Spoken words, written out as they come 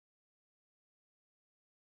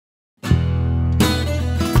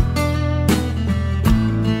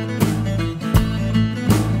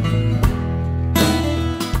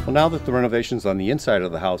Well, now that the renovations on the inside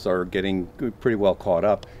of the house are getting pretty well caught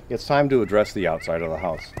up, it's time to address the outside of the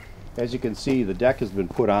house. As you can see, the deck has been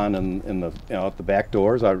put on in the at the back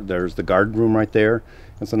doors. There's the garden room right there,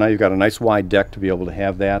 and so now you've got a nice wide deck to be able to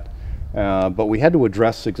have that. But we had to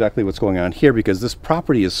address exactly what's going on here because this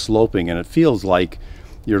property is sloping and it feels like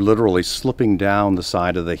you're literally slipping down the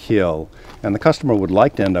side of the hill. And the customer would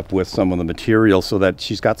like to end up with some of the material so that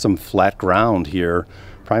she's got some flat ground here,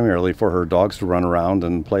 primarily for her dogs to run around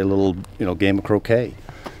and play a little, game of croquet.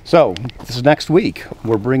 So this next week,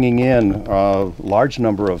 we're bringing in a large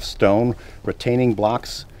number of stone retaining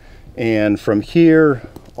blocks, and from here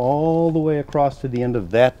all the way across to the end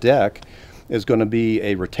of that deck is going to be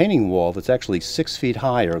a retaining wall that's actually 6 feet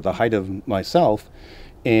high, or the height of myself,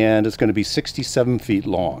 and it's going to be 67 feet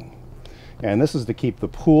long. And this is to keep the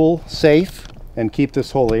pool safe and keep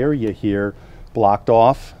this whole area here blocked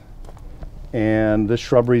off. And this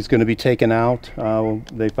shrubbery is going to be taken out.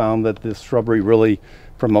 They found that this shrubbery really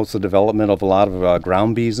promotes the development of a lot of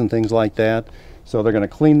ground bees and things like that. So they're going to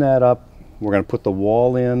clean that up. We're going to put the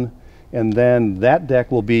wall in, and then that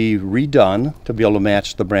deck will be redone to be able to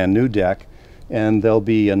match the brand new deck. And there'll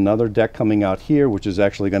be another deck coming out here, which is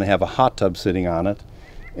actually going to have a hot tub sitting on it.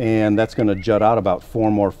 And that's going to jut out about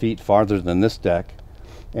 4 more feet farther than this deck.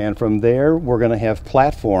 And from there, we're going to have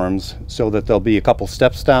platforms so that there'll be a couple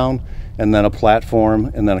steps down, and then a platform,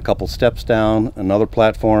 and then a couple steps down, another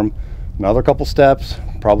platform, another couple steps,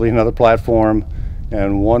 probably another platform,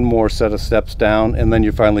 and one more set of steps down, and then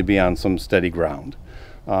you finally be on some steady ground.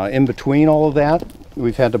 In between all of that,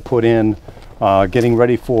 we've had to put in getting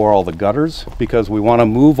ready for all the gutters, because we want to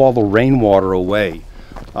move all the rainwater away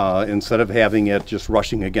instead of having it just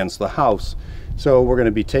rushing against the house. So we're going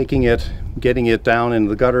to be taking it, getting it down into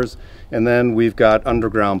the gutters, and then we've got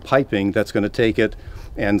underground piping that's going to take it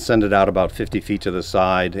and send it out about 50 feet to the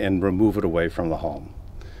side and remove it away from the home.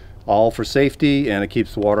 All for safety, and it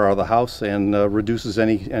keeps water out of the house and reduces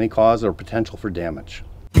any cause or potential for damage.